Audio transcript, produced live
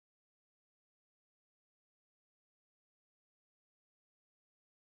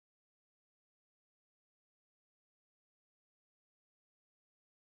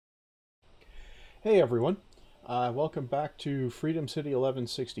Hey everyone, welcome back to Freedom City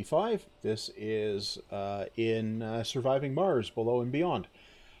 1165. This is in Surviving Mars, Below and Beyond.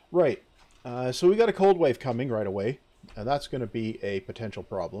 Right, so we got a cold wave coming right away, and that's going to be a potential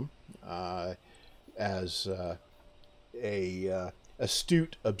problem, as a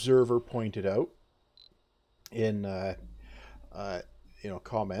astute observer pointed out in uh,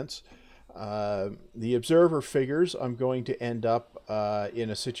 comments. The observer figures I'm going to end up in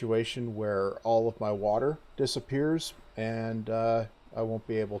a situation where all of my water disappears and I won't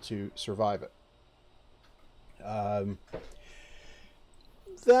be able to survive it. Um,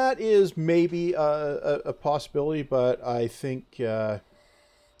 that is maybe a possibility, but I think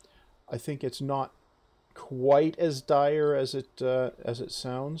it's not quite as dire as it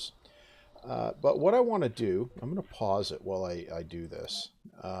sounds. But what I want to do, I'm going to pause it while I do this.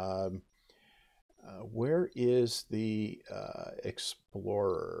 Where is the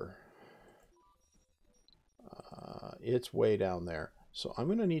Explorer? It's way down there. So I'm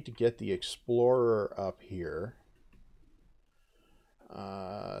going to need to get the Explorer up here.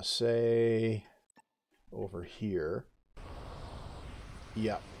 Say over here.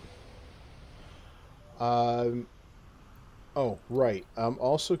 Yep. Oh, right. I'm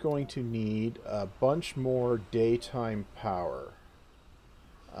also going to need a bunch more daytime power.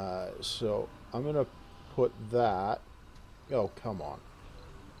 So I'm going to put that... Oh, come on.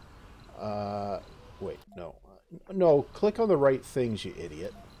 Wait, no. No, click on the right things, you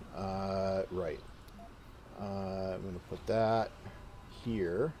idiot. Right. I'm going to put that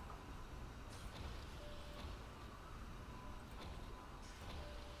here.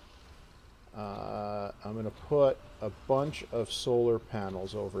 I'm going to put a bunch of solar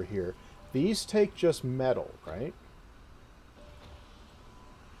panels over here. These take just metal, right?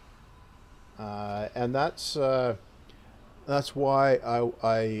 And that's why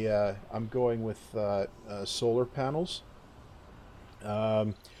I'm going with solar panels.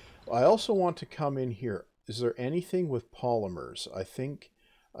 I also want to come in here. Is there anything with polymers? I think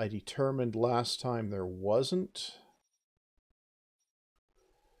I determined last time there wasn't.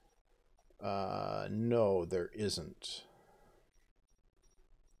 No, there isn't.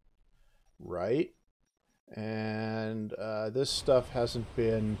 Right? And this stuff hasn't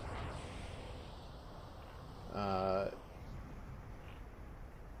been...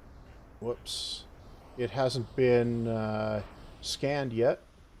 whoops. It hasn't been scanned yet.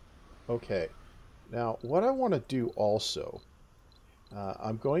 Okay. Now, what I want to do also,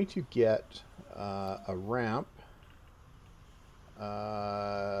 I'm going to get a ramp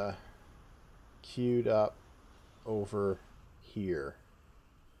queued up over here.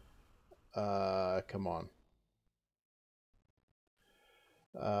 Come on.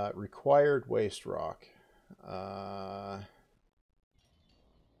 Required waste rock.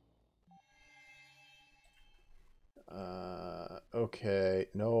 Okay,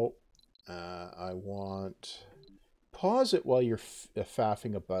 no. I want... Pause it while you're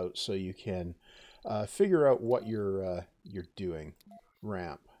faffing about so you can figure out what you're doing.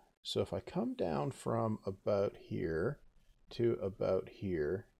 Ramp. So if I come down from about here to about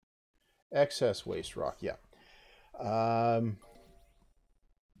here, excess waste rock, yeah.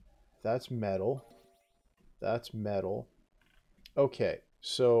 That's metal. That's metal. Okay,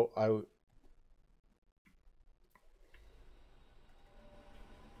 so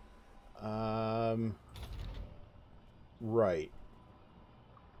right.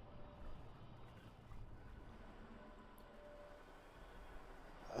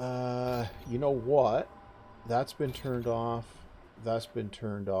 You know what? That's been turned off. That's been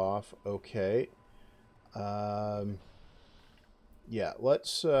turned off. Okay. Yeah,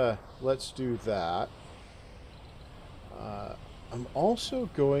 let's do that. I'm also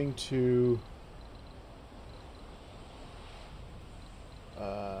going to...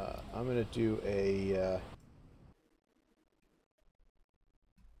 I'm going to do a...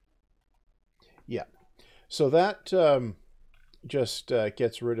 yeah. So that just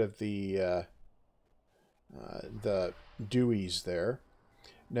gets rid of the dewies there.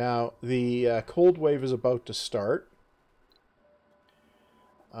 Now, the cold wave is about to start.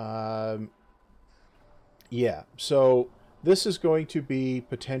 Yeah, so this is going to be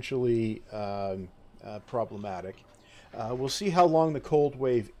potentially problematic. We'll see how long the cold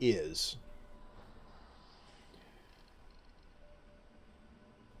wave is.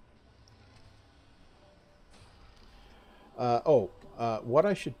 What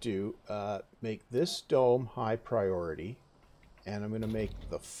I should do, make this dome high priority, and I'm going to make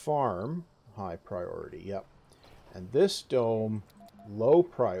the farm high priority, yep. And this dome low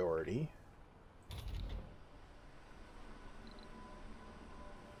priority.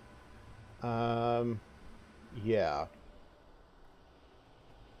 Yeah.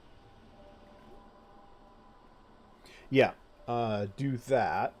 Yeah. Do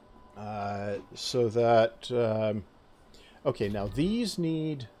that. So that... okay, now these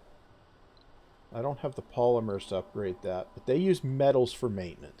need... I don't have the polymers to upgrade that, but they use metals for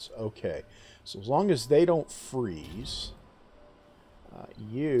maintenance. Okay. So as long as they don't freeze,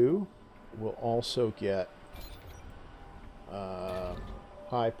 you will also get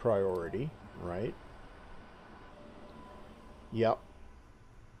high priority, right? Yep.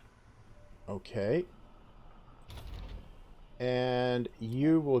 Okay. And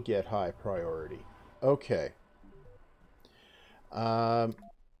you will get high priority. Okay.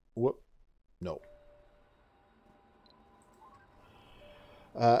 Whoop. No.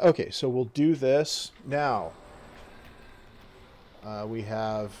 Okay, so we'll do this. Now, we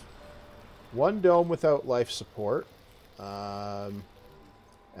have one dome without life support. And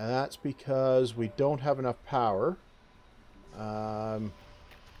that's because we don't have enough power. But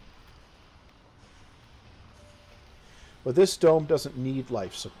this dome doesn't need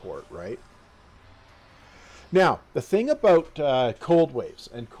life support, right? Now, the thing about cold waves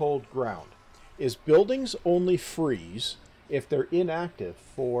and cold ground is buildings only freeze if they're inactive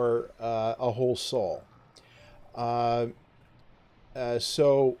for a whole sol. What...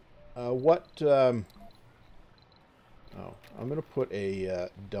 oh, I'm going to put a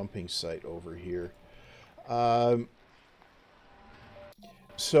dumping site over here.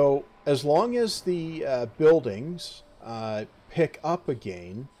 So as long as the buildings pick up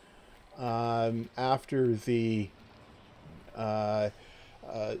again after the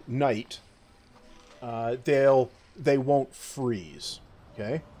night, they won't freeze.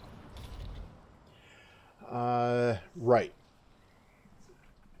 Okay. Right.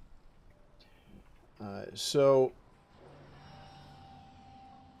 So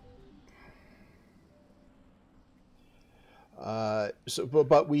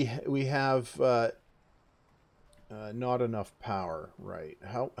but we have not enough power, right?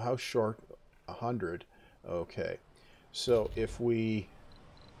 How short? 100. Okay. So if we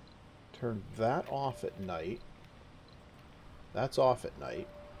turn that off at night, that's off at night.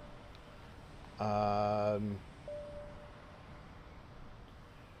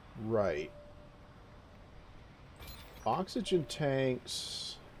 Right. Oxygen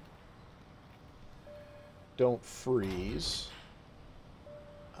tanks don't freeze.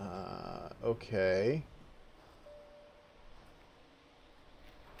 Okay.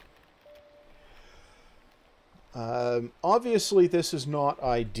 Obviously, this is not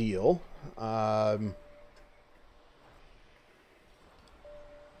ideal.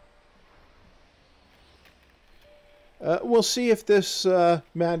 We'll see if this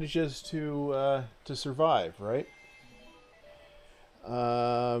manages to survive, right?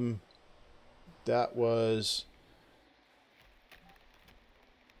 That was...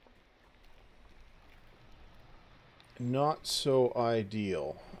 not so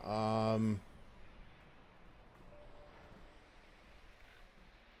ideal.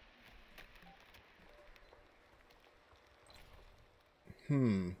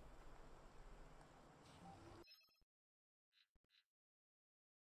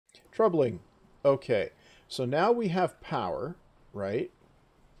 Troubling. Okay, so now we have power, right?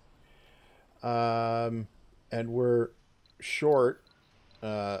 And we're short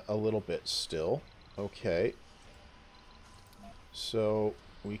a little bit still. Okay. So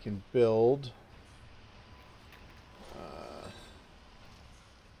we can build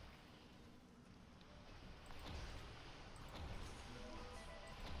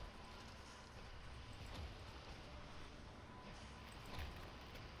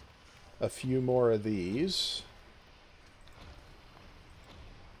a few more of these.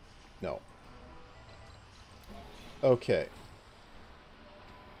 No. Okay.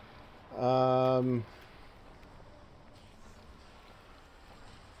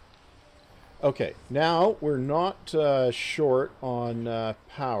 Okay, now we're not short on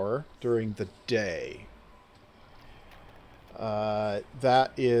power during the day.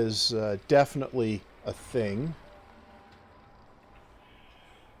 That is definitely a thing.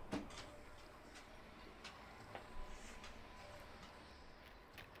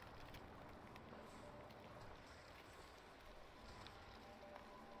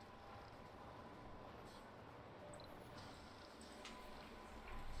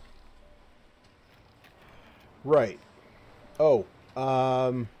 Right. Oh,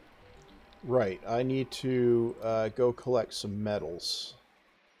 right. I need to go collect some metals.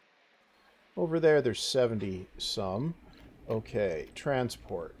 Over there, there's 70 some. Okay,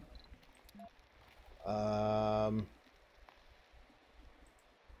 transport.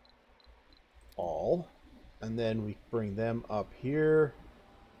 all. And then we bring them up here.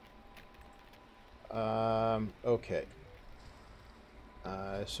 Okay.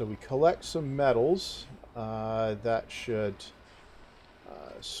 So we collect some metals. That should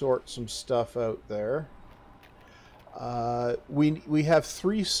sort some stuff out there. We have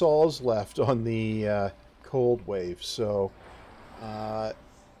 3 sols left on the cold wave, so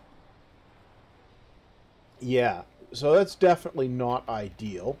yeah, so that's definitely not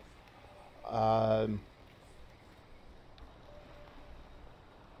ideal.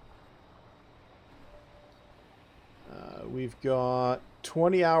 We've got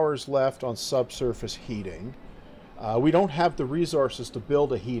 20 hours left on subsurface heating. We don't have the resources to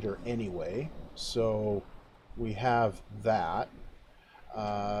build a heater anyway, so we have that.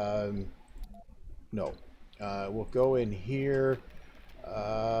 No. We'll go in here.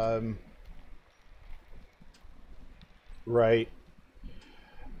 Right.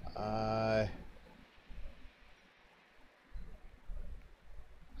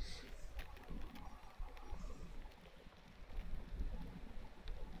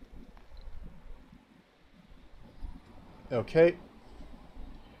 Okay.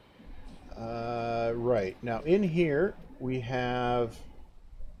 Right. Now in here we have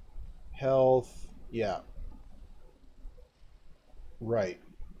health. Yeah. Right.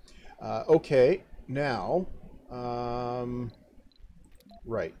 Okay. Now,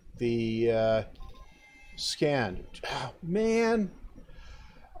 right. The scan. Oh, man.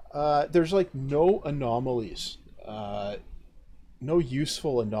 There's like no anomalies. No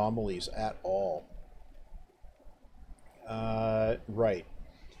useful anomalies at all. Right.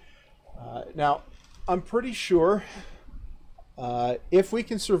 Now, I'm pretty sure if we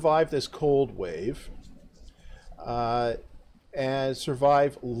can survive this cold wave and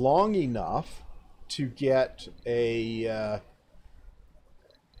survive long enough to get a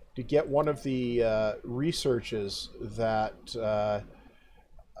one of the researches that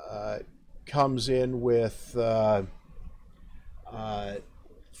comes in with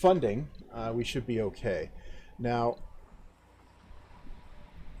funding, we should be okay. Now,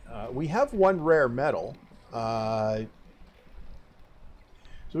 we have 1 rare metal, so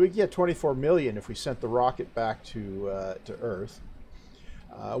we could get 24 million if we sent the rocket back to Earth.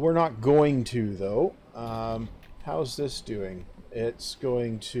 We're not going to, though. How's this doing? It's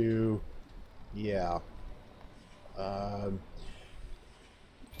going to, yeah.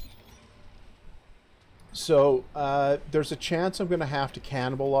 So there's a chance I'm going to have to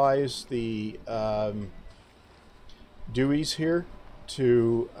cannibalize the Deweys here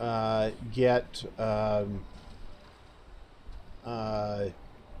to get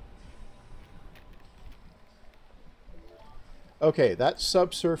okay, that's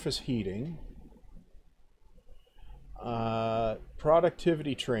subsurface heating.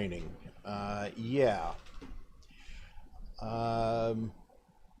 Productivity training. Yeah. I'm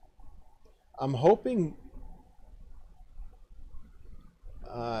hoping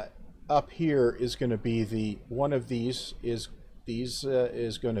up here is going to be the one of these is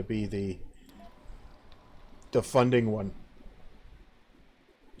going to be the funding one.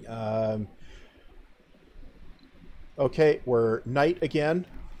 Okay, we're night again.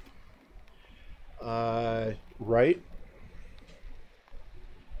 Right.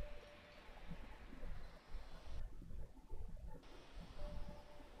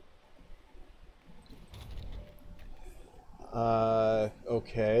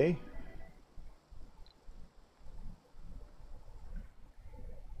 Okay.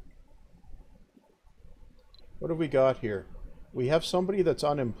 What have we got here? We have somebody that's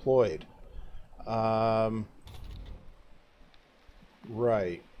unemployed.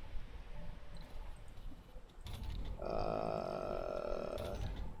 Right.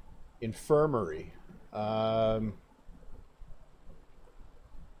 Infirmary.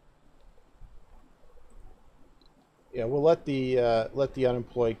 Yeah, we'll let the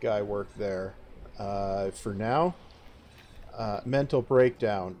unemployed guy work there for now. Mental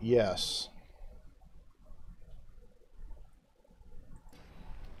breakdown. Yes.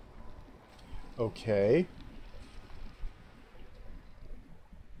 Okay.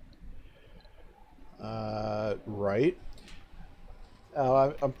 Right.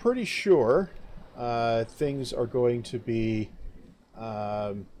 I'm pretty sure things are going to be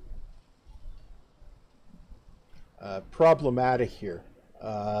problematic here.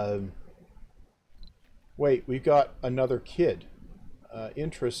 Wait, we've got another kid.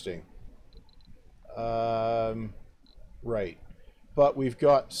 Interesting. Right. But we've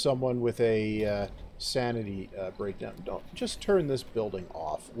got someone with a sanity breakdown. Don't just turn this building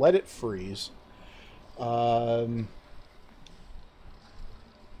off. Let it freeze.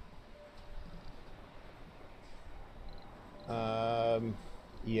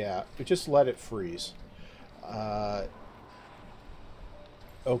 Yeah, just let it freeze.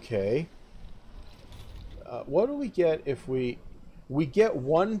 Okay. What do we get if we get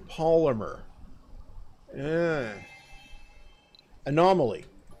one polymer? Anomaly.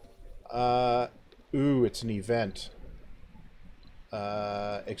 Ooh, it's an event.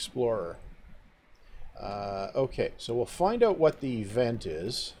 Explorer. Okay, so we'll find out what the event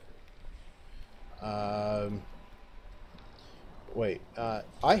is. Wait,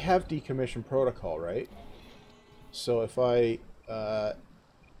 I have decommission protocol, right? So if I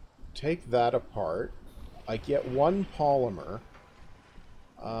take that apart, I get one polymer.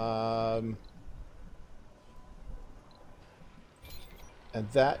 And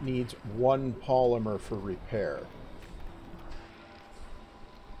that needs one polymer for repair.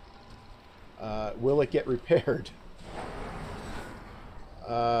 Will it get repaired?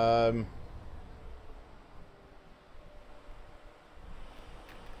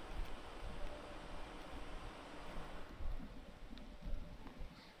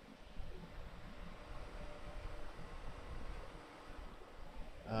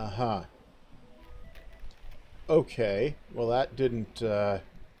 Uh-huh. Okay. Well, that didn't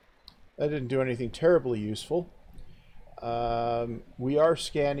do anything terribly useful. We are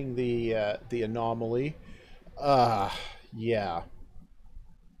scanning the anomaly. Yeah.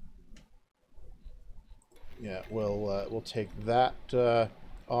 Yeah, we'll take that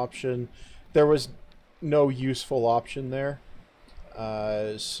option. There was no useful option there.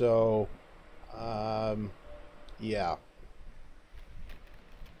 So yeah.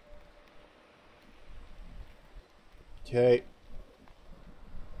 Okay.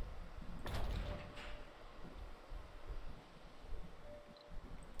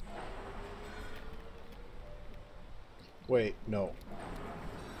 Wait, no.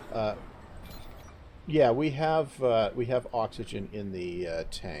 Yeah, we have oxygen in the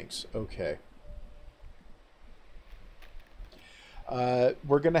tanks. Okay.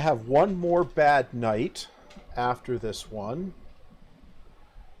 We're gonna have one more bad night after this one.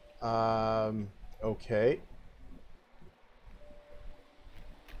 Okay.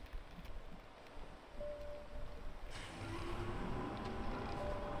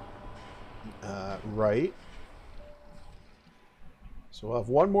 Right. So we'll have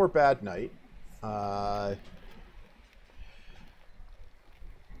one more bad night.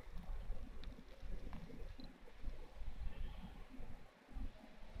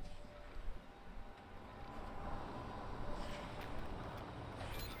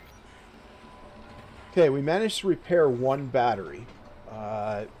 Okay, we managed to repair one battery.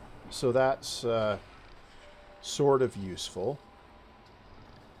 So that's sort of useful.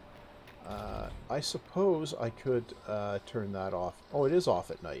 I suppose I could turn that off. Oh, it is off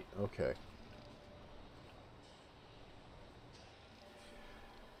at night. Okay.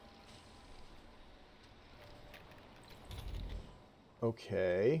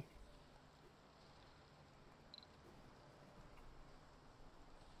 Okay.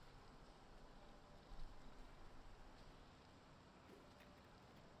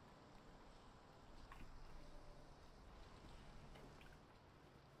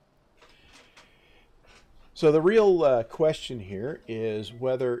 So the real question here is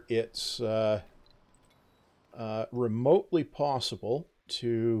whether it's remotely possible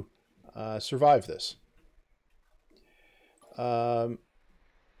to survive this. And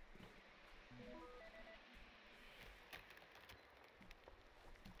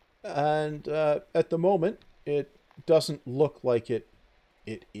at the moment, it doesn't look like it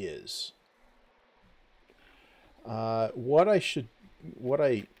is. What I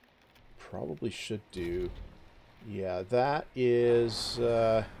probably should do, yeah, that is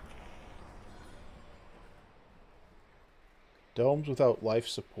domes without life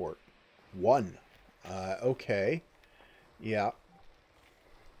support. One. Okay. Yeah.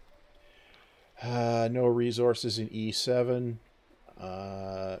 No resources in E7.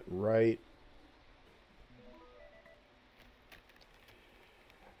 Right.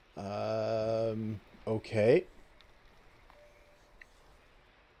 Okay.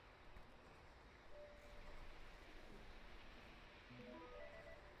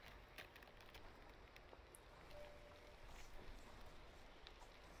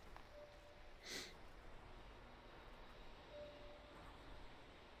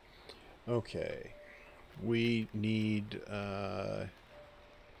 Okay. We need,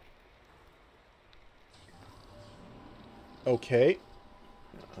 okay.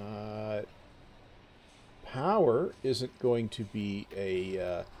 Power isn't going to be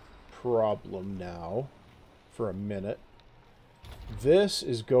a problem now for a minute. This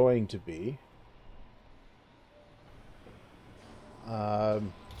is going to be.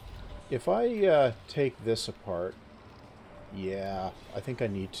 If I take this apart, yeah, I think I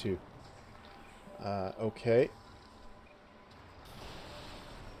need to. Okay.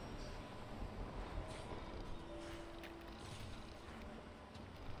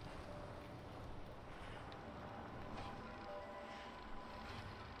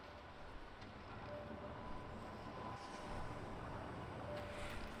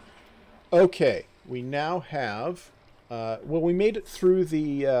 Okay, we now have. Well, we made it through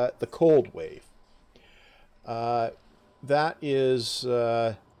the cold wave. That is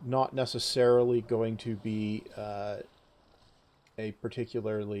not necessarily going to be a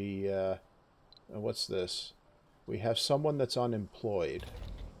particularly. What's this? We have someone that's unemployed.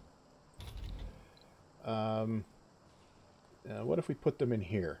 What if we put them in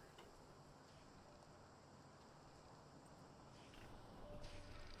here?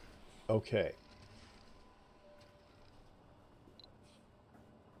 Okay.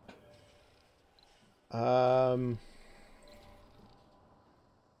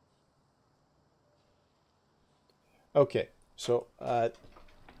 Okay, so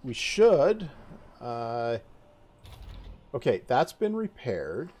we should... okay, that's been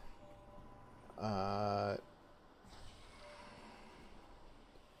repaired.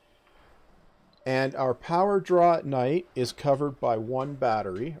 And our power draw at night is covered by one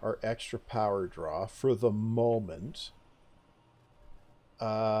battery, our extra power draw, for the moment.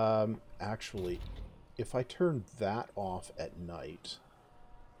 Actually, if I turn that off at night...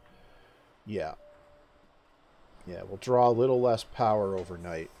 Yeah. Yeah, we'll draw a little less power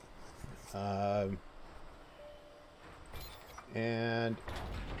overnight. And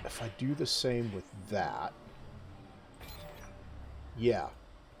if I do the same with that... Yeah.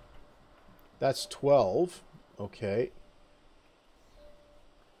 That's 12. Okay.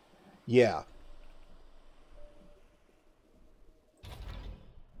 Yeah.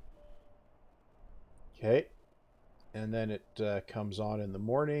 Okay. And then it comes on in the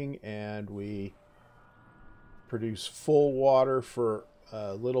morning, and we produce full water for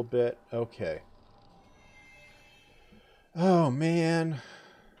a little bit. Okay. Oh, man.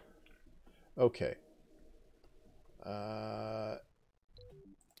 Okay.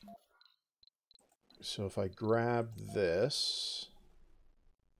 So if I grab this...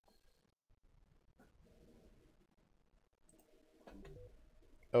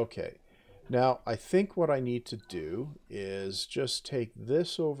 Okay. Now, I think what I need to do is just take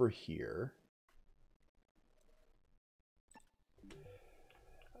this over here.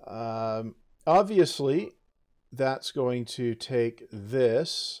 Obviously, that's going to take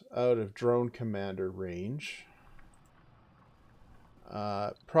this out of Drone Commander range.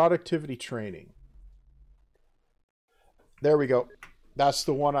 Productivity training. There we go. That's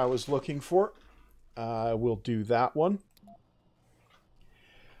the one I was looking for. We'll do that one.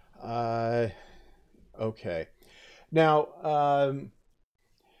 Okay. Now,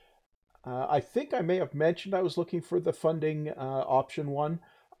 I think I may have mentioned I was looking for the funding option one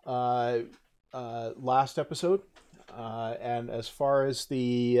last episode. And as far as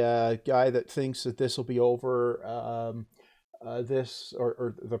the guy that thinks that this will be over,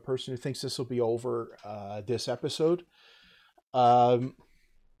 or the person who thinks this will be over this episode, not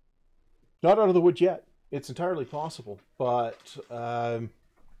out of the woods yet. It's entirely possible, but I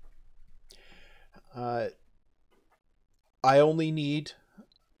only need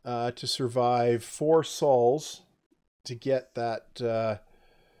to survive 4 sols to get that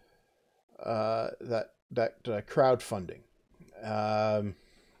crowdfunding,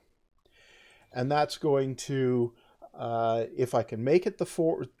 and that's going to, if I can make it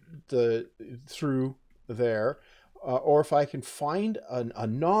through there, or if I can find an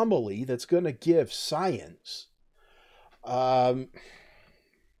anomaly that's going to give science.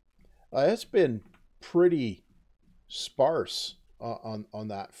 It's been pretty sparse on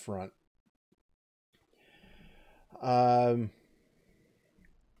that front.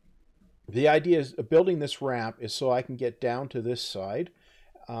 The idea is building this ramp is so I can get down to this side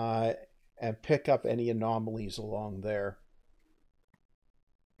and pick up any anomalies along there.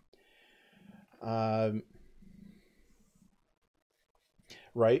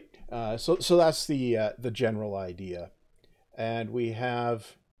 Right. So that's the general idea, and we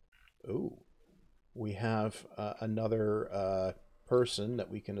have another person that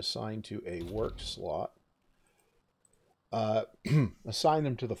we can assign to a work slot. Assign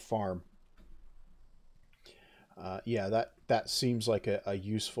them to the farm. Yeah, that seems like a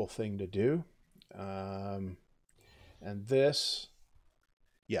useful thing to do. And this,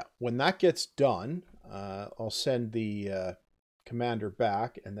 yeah, when that gets done, I'll send the commander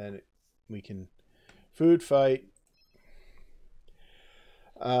back, and then we can food fight.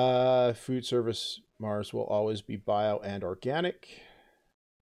 Food service Mars will always be bio and organic.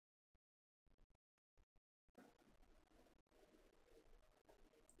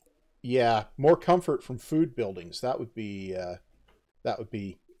 Yeah, more comfort from food buildings. That would be a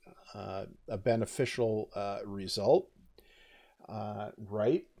beneficial result,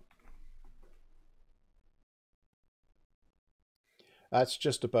 right? That's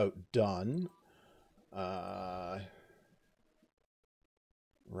just about done,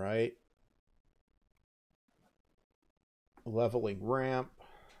 right? Leveling ramp.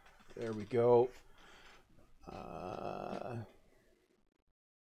 There we go.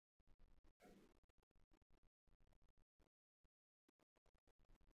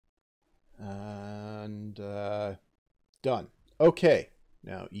 And done. Okay,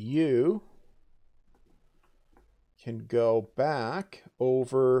 now you can go back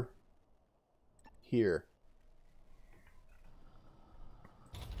over here.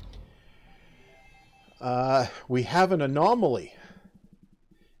 We have an anomaly.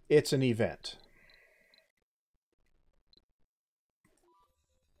 It's an event.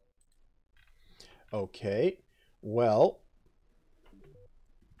 Okay, well,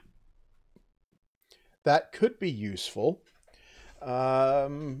 that could be useful,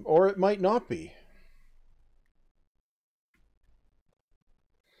 or it might not be.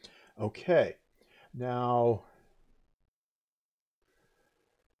 Okay, now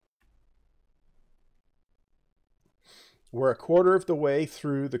we're a quarter of the way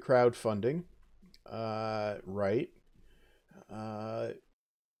through the crowdfunding, right?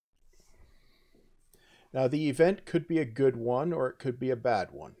 Now the event could be a good one or it could be a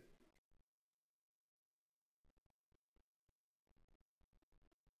bad one.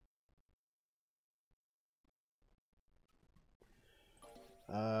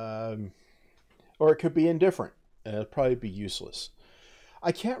 Or it could be indifferent. It'll probably be useless.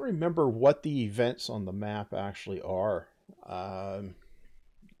 I can't remember what the events on the map actually are.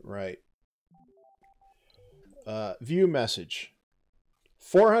 Right. View message.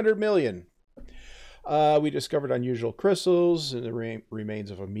 400 million. We discovered unusual crystals in the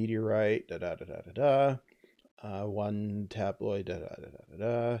remains of a meteorite. Da da da da da da. One tabloid. Da da da da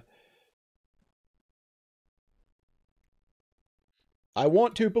da. I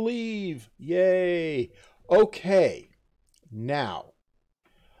want to believe. Yay. Okay. Now,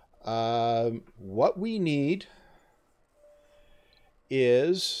 what we need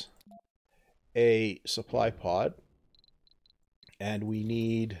is a supply pod, and we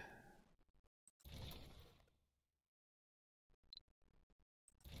need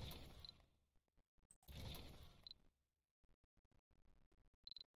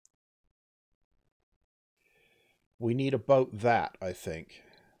about that, I think.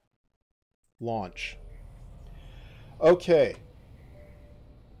 Launch. Okay.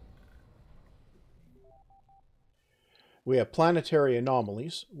 We have planetary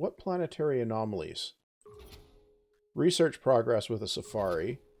anomalies. What planetary anomalies? Research progress with a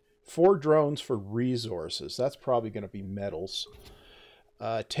safari. 4 drones for resources. That's probably going to be metals.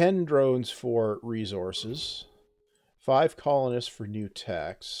 10 drones for resources. 5 colonists for new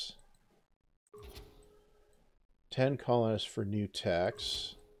techs. 10 colonists for new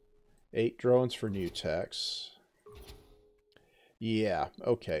techs. 8 drones for new techs. Yeah,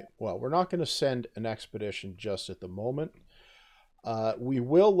 okay. Well, we're not going to send an expedition just at the moment. We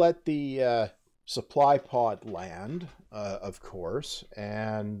will let the supply pod land, of course.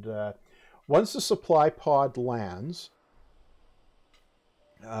 And once the supply pod lands,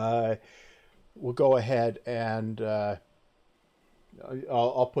 we'll go ahead and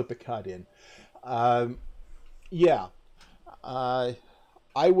I'll put the cut in. Yeah. I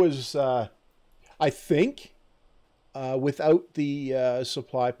think, without the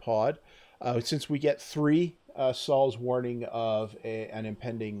supply pod, since we get 3 Sol's warning of an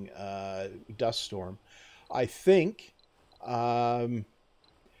impending dust storm, I think we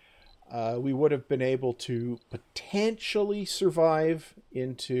would have been able to potentially survive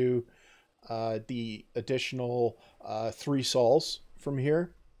into the additional 3 Sols from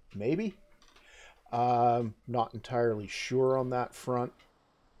here. Maybe. Not entirely sure on that front.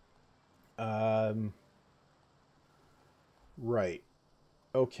 Right.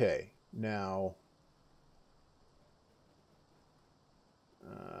 Okay. Now,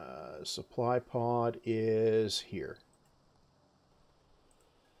 supply pod is here.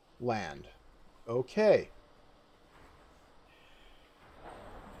 Land. Okay.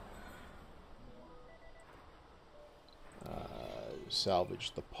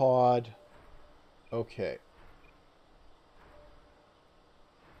 Salvage the pod. Okay.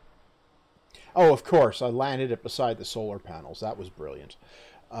 Oh, of course, I landed it beside the solar panels. That was brilliant.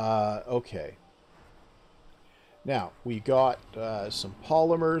 Okay. Now, we got some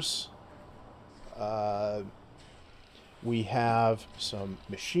polymers. Uh, we have some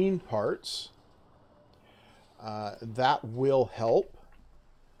machine parts. That will help.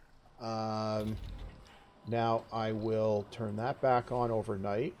 Now I will turn that back on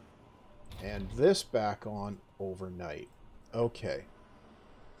overnight. And this back on overnight. Okay.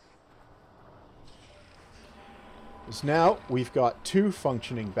 So now we've got 2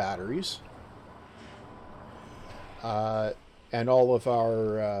 functioning batteries. And all of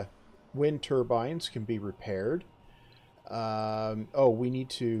our wind turbines can be repaired. Oh, we need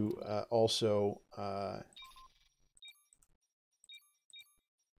to also...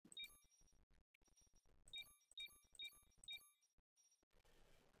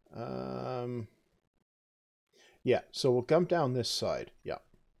 yeah, so we'll come down this side. Yeah.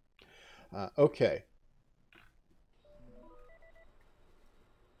 Okay.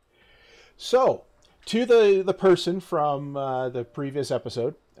 So, to the person from the previous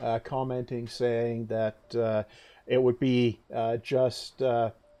episode commenting saying that it would be just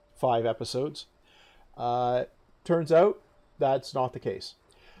 5 episodes, turns out that's not the case.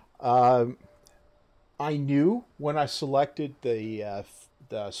 I knew when I selected the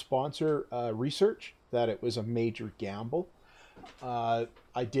sponsor research that it was a major gamble. I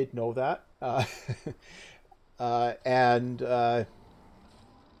did know that. And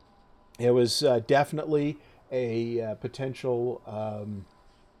it was definitely a potential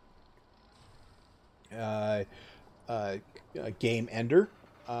game ender.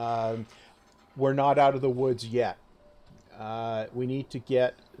 We're not out of the woods yet. We need to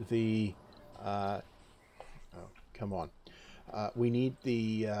get the... oh, come on. We need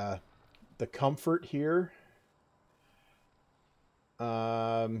the comfort here.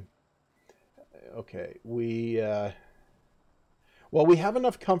 Okay, well, we have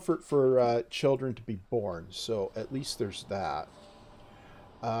enough comfort for children to be born, so at least there's that.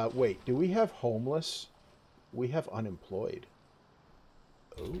 Wait, do we have homeless? We have unemployed.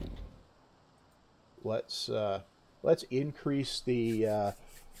 Oh. Let's increase the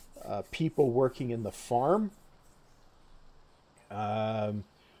people working in the farm.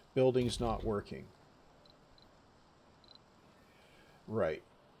 Building's not working. Right.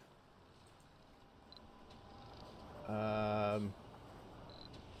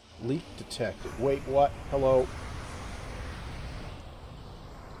 Leak detected. Wait, what? Hello.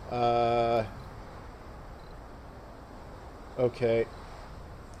 Okay.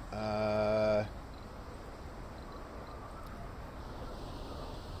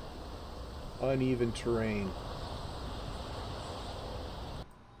 Uneven terrain.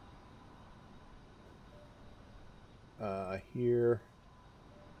 Here.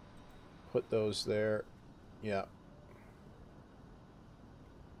 Put those there. Yeah.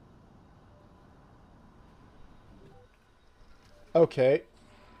 Okay.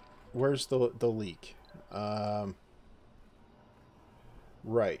 Where's the leak?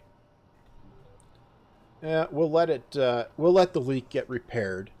 Right. Yeah, we'll let the leak get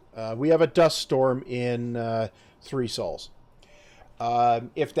repaired. We have a dust storm in 3 sols.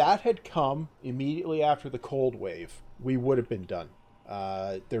 If that had come immediately after the cold wave, we would have been done.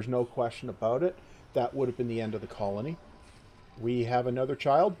 There's no question about it. That would have been the end of the colony. We have another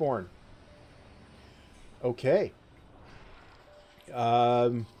child born. Okay.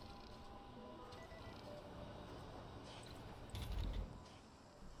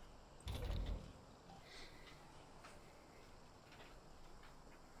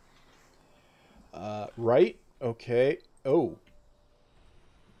 Right. Okay. Oh.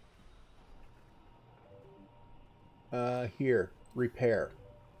 Here. Repair.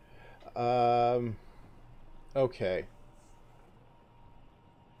 Okay.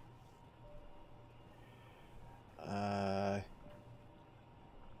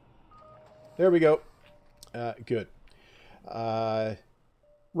 There we go. Good.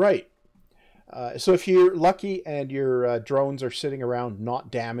 Right. So if you're lucky and your drones are sitting around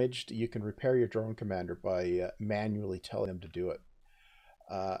not damaged, you can repair your drone commander by manually telling them to do it.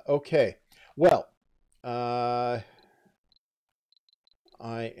 Okay. Well, I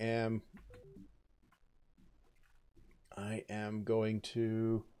am going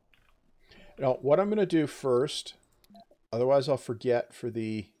to... Now, what I'm going to do first, otherwise I'll forget for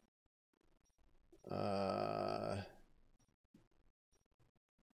the...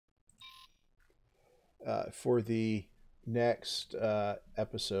 for the next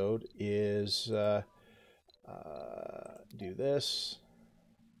episode is do this,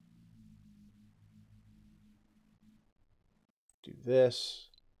 do this,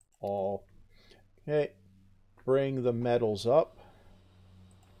 all. Okay, bring the metals up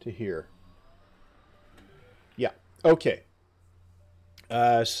to here. Yeah, okay.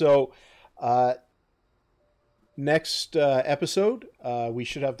 So next episode, we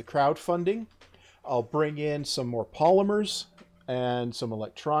should have the crowdfunding. I'll bring in some more polymers and some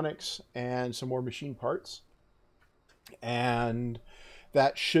electronics and some more machine parts. And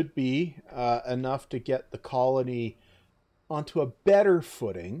that should be enough to get the colony onto a better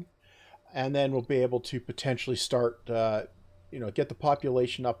footing. And then we'll be able to potentially start, get the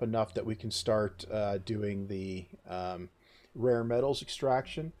population up enough that we can start doing the rare metals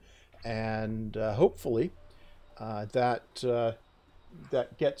extraction. And hopefully that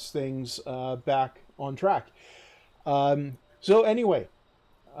gets things back on track. So anyway,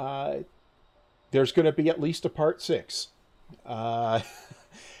 there's going to be at least a part 6, and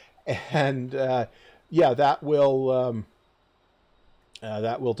yeah, that will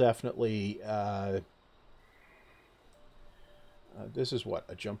definitely. This is what,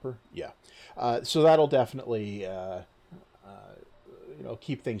 a jumper? Yeah. So that'll definitely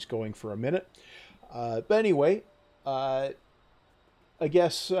keep things going for a minute. But anyway, I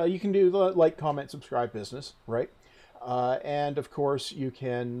guess you can do the like, comment, subscribe business, right? And of course, you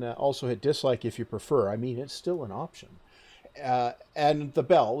can also hit dislike if you prefer. I mean, it's still an option. And the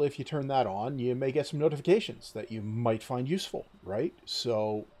bell, if you turn that on, you may get some notifications that you might find useful, right?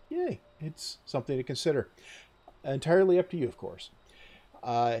 So, yay, it's something to consider. Entirely up to you, of course.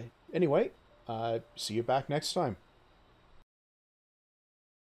 Anyway, see you back next time.